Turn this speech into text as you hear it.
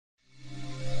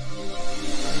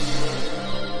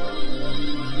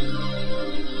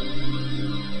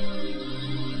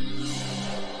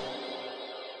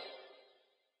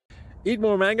Eat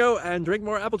more mango and drink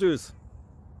more apple juice.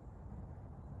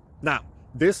 Now,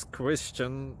 this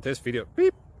video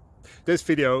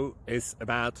is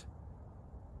about...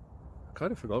 I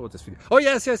kind of forgot what this video... Oh,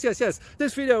 yes.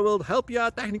 This video will help you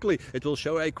out technically. It will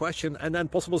show a question and then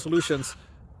possible solutions.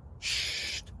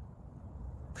 Shh.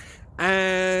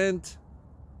 And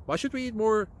why should we eat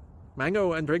more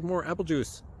mango and drink more apple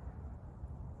juice?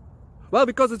 Well,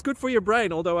 because it's good for your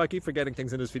brain, although I keep forgetting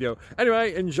things in this video.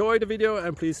 Anyway, enjoy the video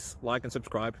and please like and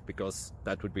subscribe, because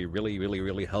that would be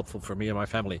really helpful for me and my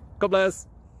family. God bless!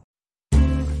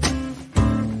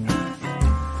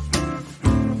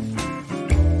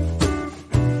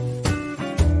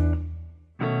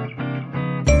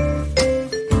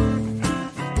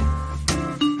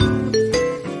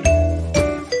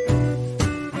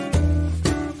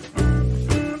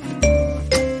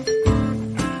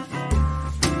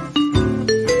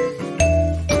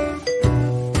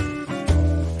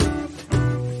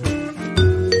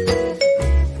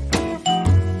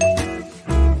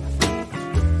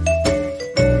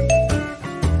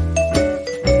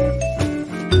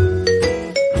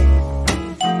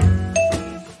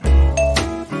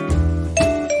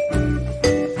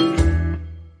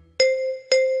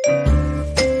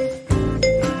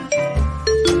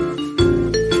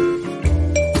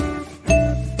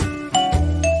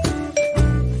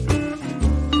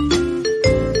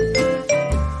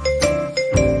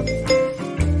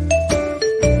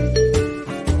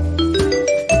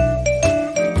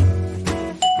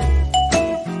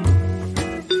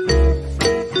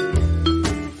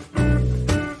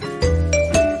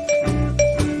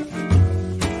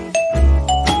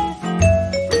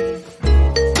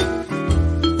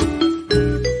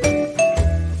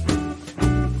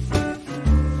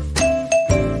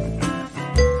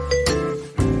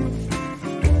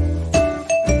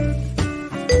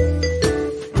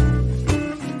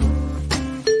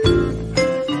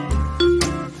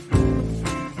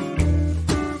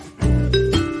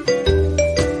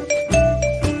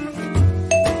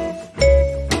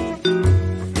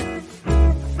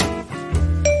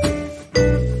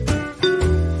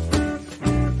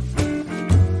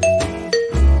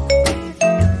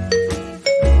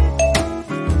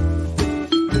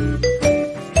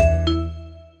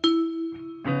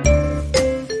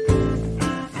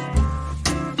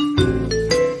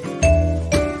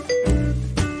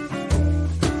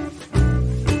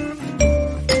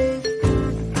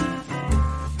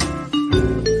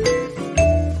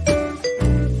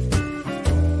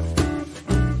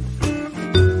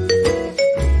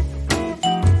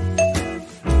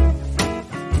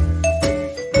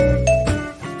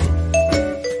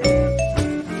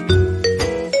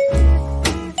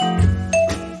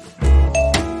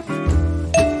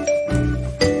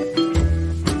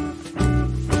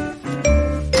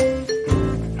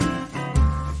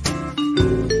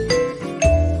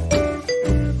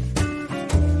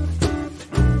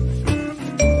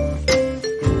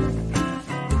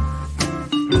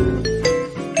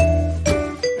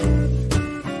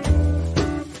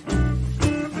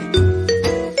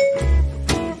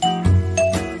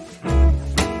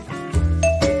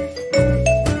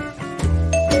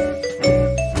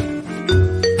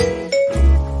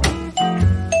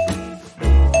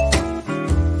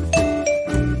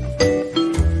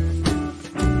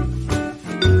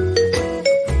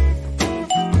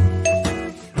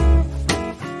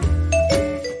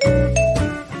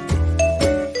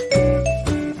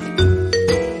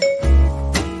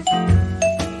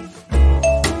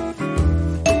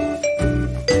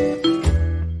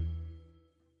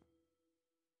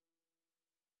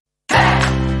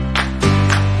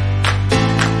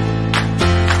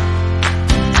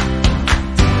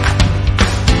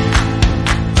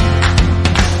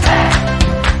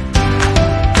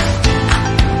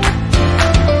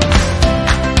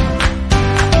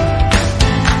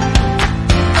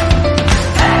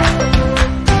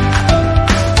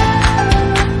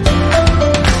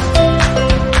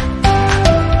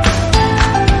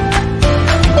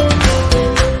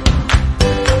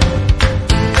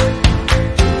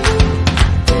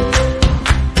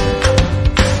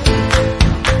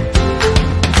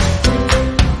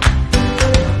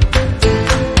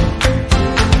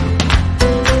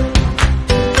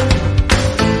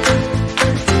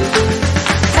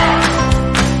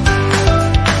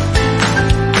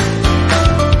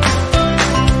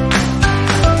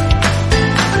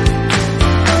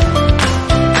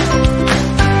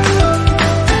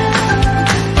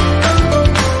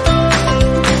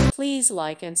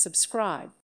 like and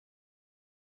subscribe.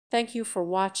 Thank you for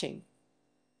watching.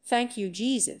 Thank you,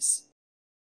 Jesus.